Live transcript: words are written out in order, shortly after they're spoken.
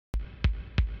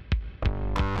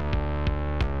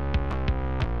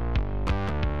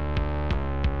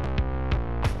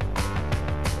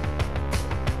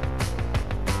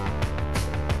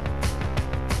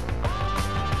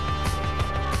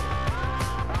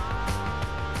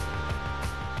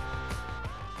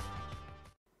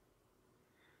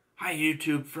Hi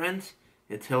YouTube friends,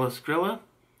 it's Hilla Skrilla,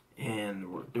 and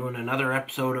we're doing another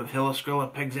episode of Hilla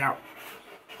Skrilla Pigs Out.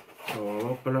 So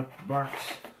I'll open up the box.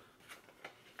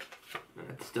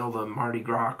 It's still the Mardi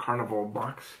Gras Carnival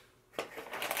box. So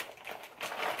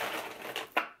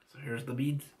here's the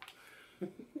beads.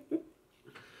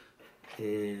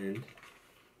 And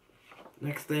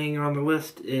next thing on the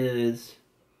list is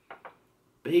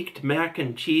Baked Mac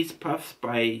and Cheese Puffs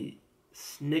by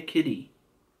Snikiddy.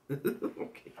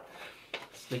 Okay.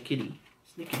 Snikiddy.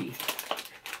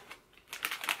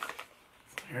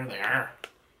 There they are.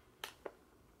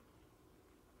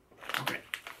 Okay.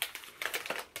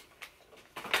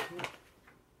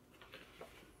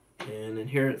 And in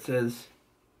here it says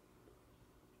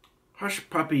Hush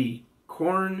Puppy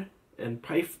corn and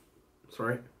rice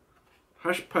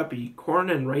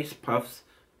puffs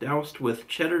doused with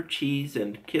cheddar cheese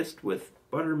and kissed with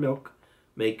buttermilk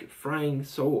make frying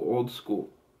so old school.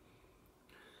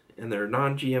 And they're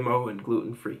non-GMO and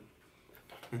gluten-free.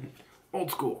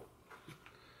 Old school.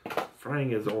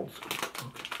 Frying is old school.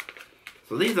 Okay.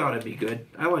 So these ought to be good.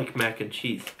 I like mac and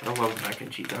cheese. I love mac and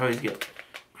cheese. I always get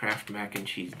Kraft mac and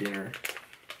cheese dinner.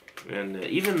 And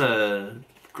even the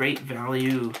Great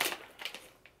Value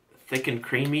thick and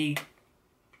creamy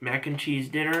mac and cheese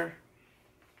dinner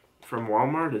from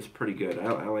Walmart is pretty good.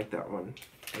 I like that one.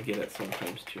 I get it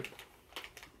sometimes too.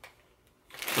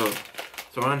 So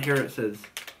on here it says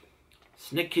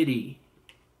Snikiddy,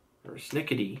 or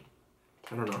Snikiddy.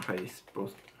 I don't know how you're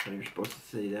supposed to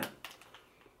say that.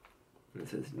 And it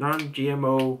says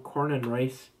non-GMO corn and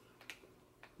rice,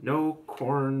 no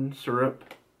corn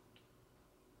syrup,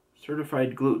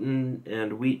 certified gluten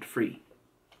and wheat free.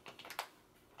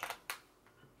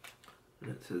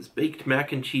 And it says baked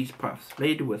mac and cheese puffs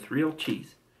made with real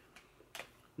cheese.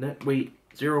 Net weight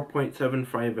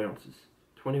 0.75 ounces,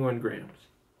 21 grams.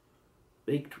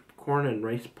 Baked corn and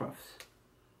rice puffs.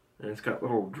 And it's got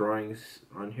little drawings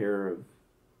on here of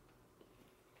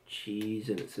cheese,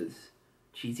 and it says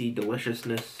cheesy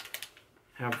deliciousness,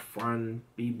 have fun,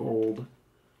 be bold.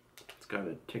 It's got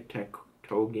a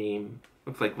tic-tac-toe game.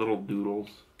 Looks like little doodles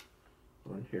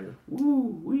on here.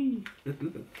 Woo-wee! So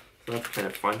that's kind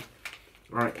of fun.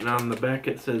 Alright, and on the back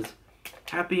it says,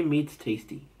 Happy Meets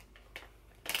Tasty.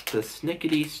 The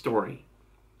Snikiddy Story.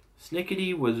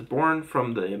 Snikiddy was born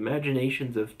from the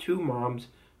imaginations of two moms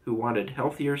who wanted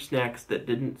healthier snacks that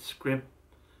didn't scrimp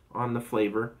on the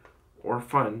flavor or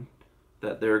fun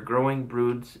that their growing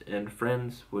broods and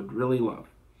friends would really love.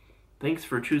 Thanks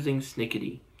for choosing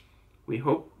Snikiddy. We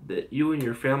hope that you and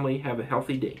your family have a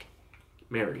healthy day.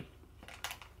 Mary.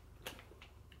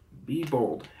 Be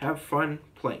bold, have fun,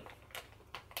 play.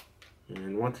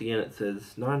 And once again it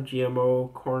says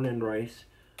non-GMO corn and rice,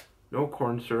 no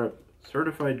corn syrup,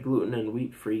 certified gluten and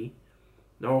wheat free,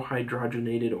 no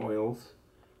hydrogenated oils,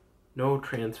 no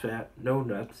trans fat, no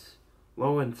nuts,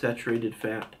 low in saturated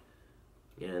fat,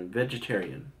 and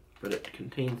vegetarian, but it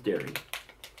contains dairy.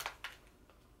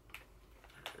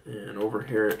 And over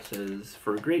here it says,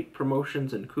 for great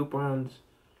promotions and coupons,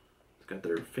 it's got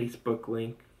their Facebook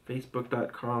link,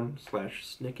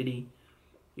 facebook.com/Snikiddy,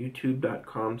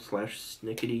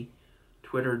 youtube.com/Snikiddy,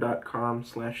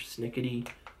 twitter.com/Snikiddy,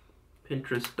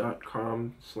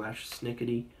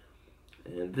 pinterest.com/Snikiddy,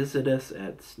 and visit us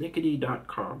at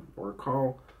snikiddy.com or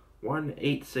call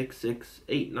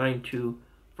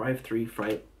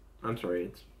 1-866-892-5365. I'm sorry,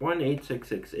 it's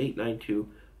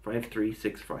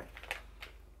 1-866-892-5365.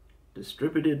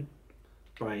 Distributed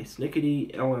by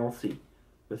Snikiddy LLC,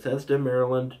 Bethesda,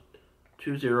 Maryland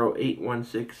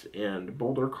 20816 and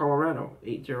Boulder, Colorado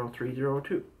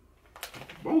 80302.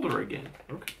 Boulder again.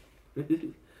 Okay.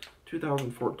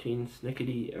 2014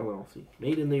 Snikiddy LLC,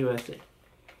 made in the USA.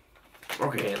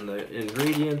 Okay, and the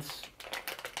ingredients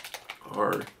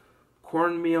are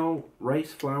cornmeal,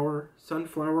 rice flour,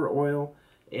 sunflower oil,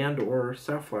 and or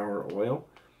safflower oil,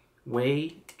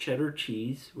 whey, cheddar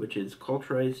cheese, which is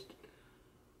cultured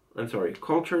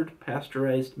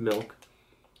pasteurized milk,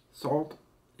 salt,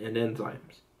 and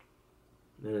enzymes.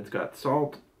 Then it's got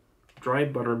salt, dry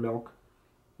buttermilk,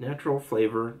 natural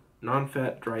flavor,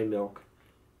 non-fat dry milk,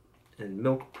 and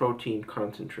milk protein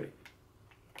concentrate.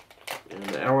 And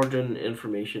the allergen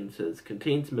information says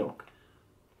contains milk.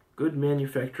 Good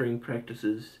manufacturing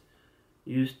practices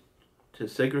used to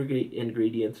segregate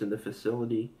ingredients in the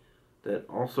facility that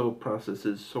also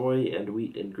processes soy and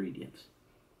wheat ingredients.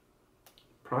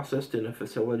 Processed in a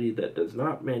facility that does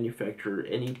not manufacture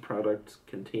any products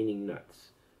containing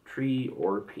nuts, tree,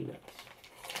 or peanuts.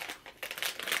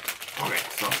 Okay,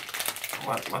 so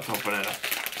let's open it up.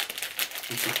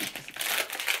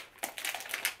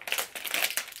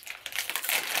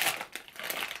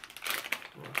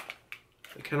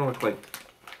 kind of look like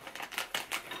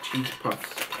cheese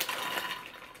puffs.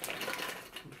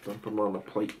 Dump them on the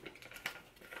plate.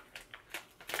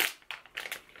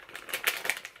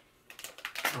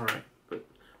 All right, but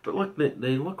look,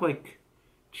 they look like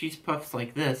cheese puffs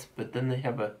like this, but then they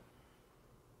have a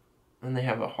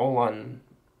hole on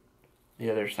the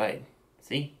other side.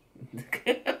 See?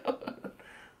 They're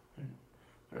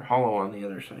hollow on the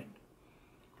other side.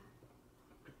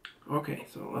 Okay,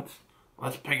 so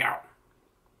let's pick out.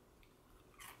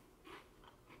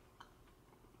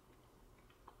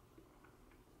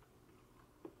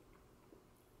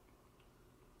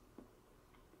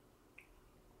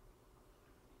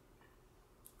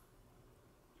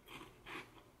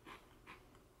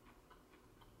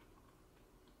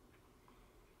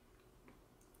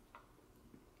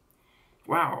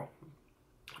 Wow,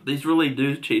 these really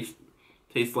do taste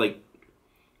like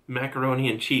macaroni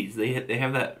and cheese. They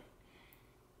have that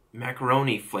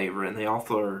macaroni flavor, and they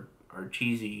also are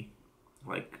cheesy,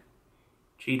 like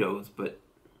Cheetos. But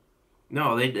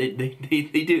no, they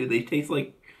do. They taste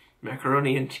like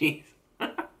macaroni and cheese.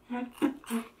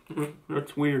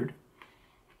 That's weird.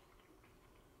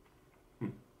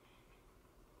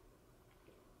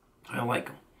 I like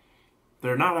them.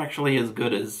 They're not actually as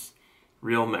good as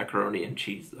real macaroni and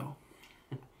cheese, though.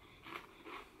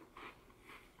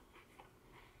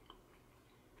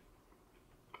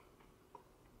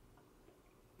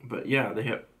 But yeah, they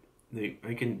have they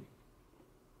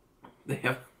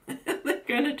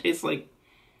kind of taste like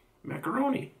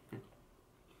macaroni.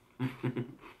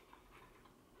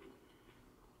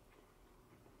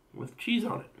 With cheese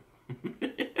on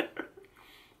it.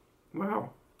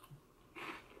 Wow.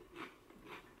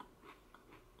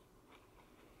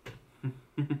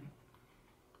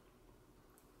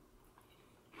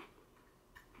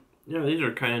 Yeah, these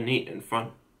are kind of neat and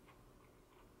fun.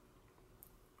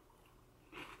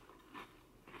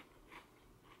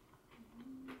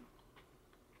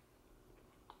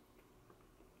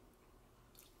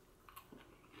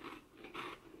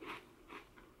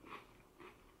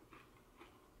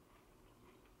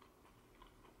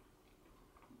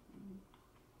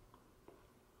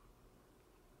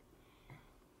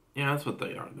 Yeah, that's what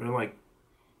they are. They're like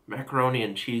macaroni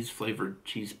and cheese flavored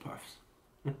cheese puffs.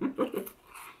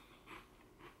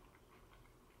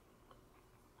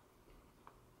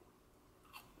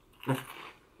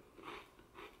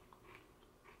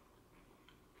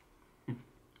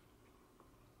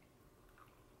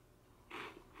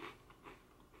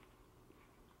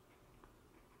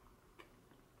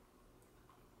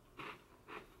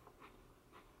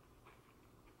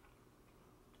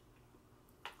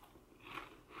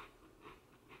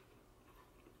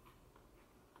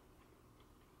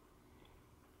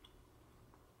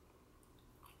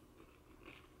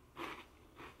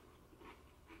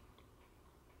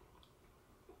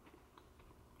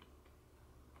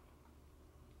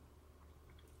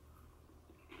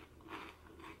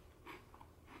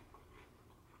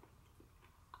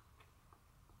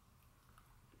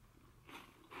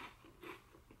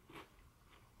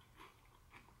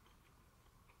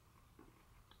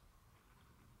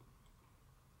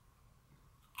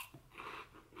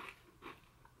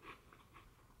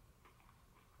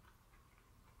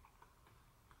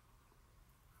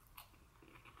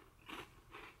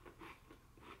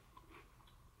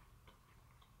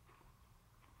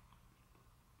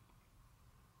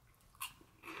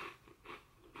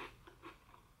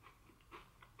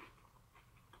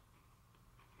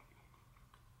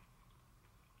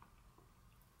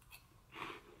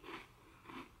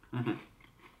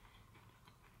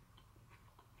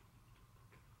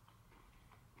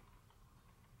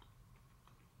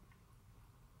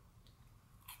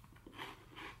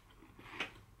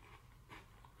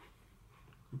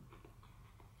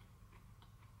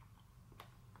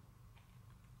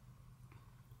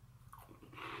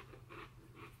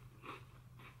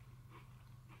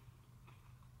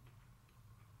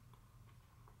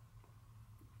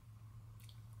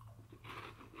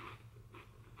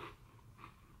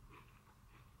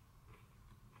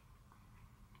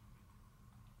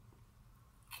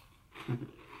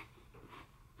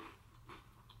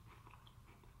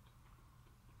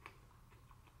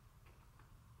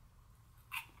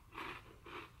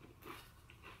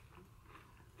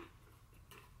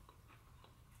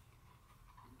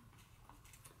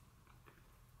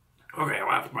 Okay,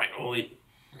 last bite. We'll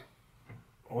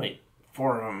eat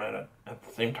 4 of them at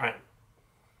the same time.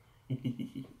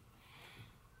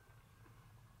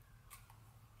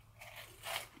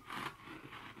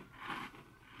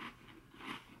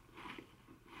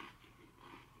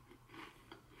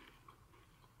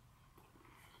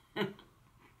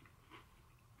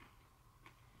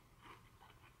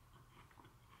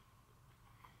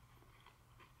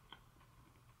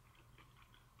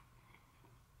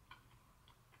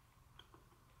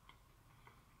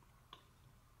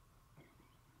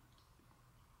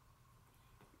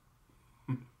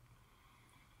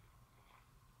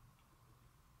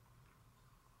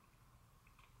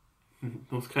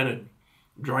 Those kind of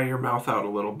dry your mouth out a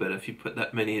little bit if you put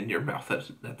that many in your mouth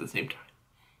at the same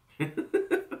time.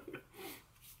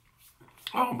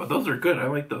 Oh, but those are good. I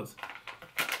like those.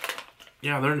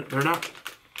 Yeah, they're not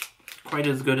quite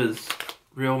as good as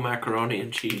real macaroni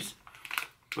and cheese,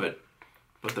 but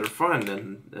they're fun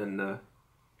and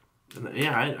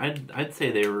yeah, I'd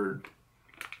say they were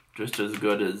just as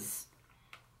good as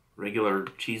regular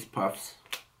cheese puffs,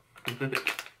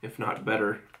 if not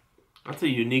better. That's a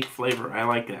unique flavor. I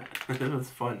like that. It was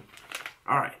fun.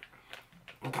 All right,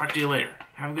 we'll talk to you later.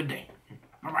 Have a good day.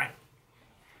 Bye bye.